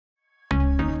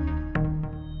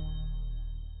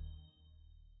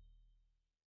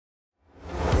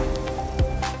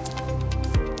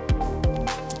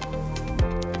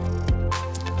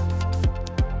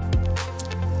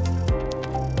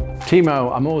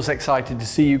Timo, I'm always excited to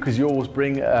see you because you always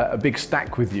bring a big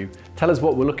stack with you. Tell us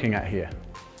what we're looking at here.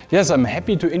 Yes, I'm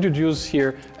happy to introduce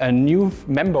here a new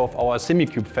member of our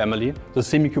SEMIKUBE family, the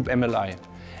SEMIKUBE MLI.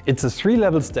 It's a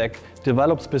 3-level stack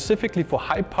developed specifically for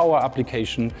high power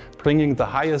application, bringing the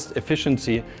highest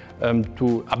efficiency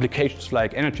to applications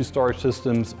like energy storage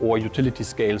systems or utility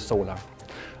scale solar.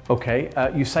 Okay,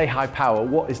 you say high power.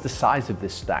 What is the size of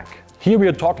this stack? Here we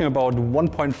are talking about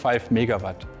 1.5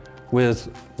 megawatt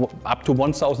with up to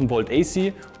 1000 volt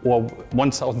AC or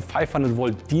 1500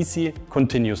 volt DC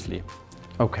continuously.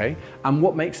 Okay, and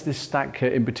what makes this stack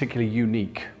in particular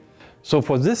unique? So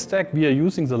for this stack we are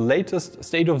using the latest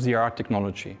state-of-the-art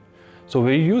technology. So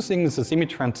we're using the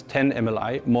Semitrans 10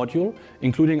 MLI module,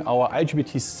 including our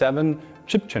IGBT 7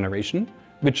 chip generation,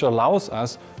 which allows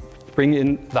us to bring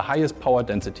in the highest power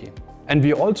density. And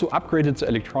we also upgraded the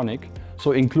electronic,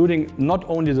 so including not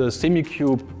only the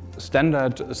SEMIKUBE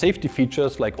standard safety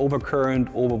features like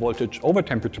overcurrent, overvoltage,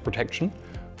 overtemperature protection,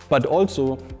 but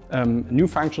also new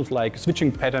functions like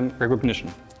switching pattern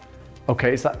recognition.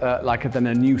 Okay, is that then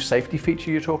a new safety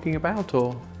feature you're talking about,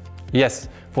 or? Yes,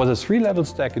 for the 3-level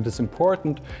stack it is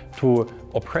important to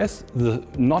oppress the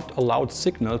not allowed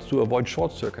signals to avoid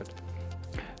short circuit.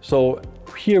 So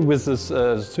here with this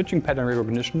switching pattern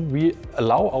recognition, we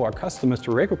allow our customers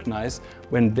to recognize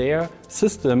when their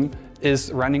system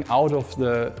is running out of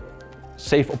the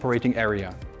safe operating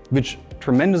area, which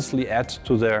tremendously adds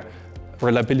to their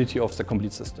reliability of the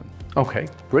complete system. Okay,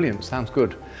 brilliant, sounds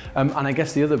good. And I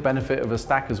guess the other benefit of a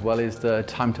stack as well is the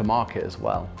time to market as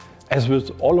well. As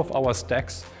with all of our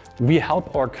stacks, we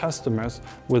help our customers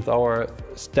with our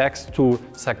stacks to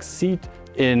succeed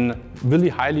in really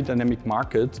highly dynamic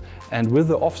markets and with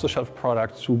the off-the-shelf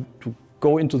products to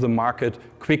go into the market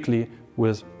quickly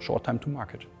with short time to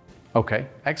market. Okay,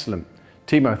 excellent.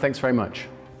 Timo, thanks very much.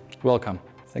 Welcome.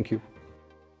 Thank you.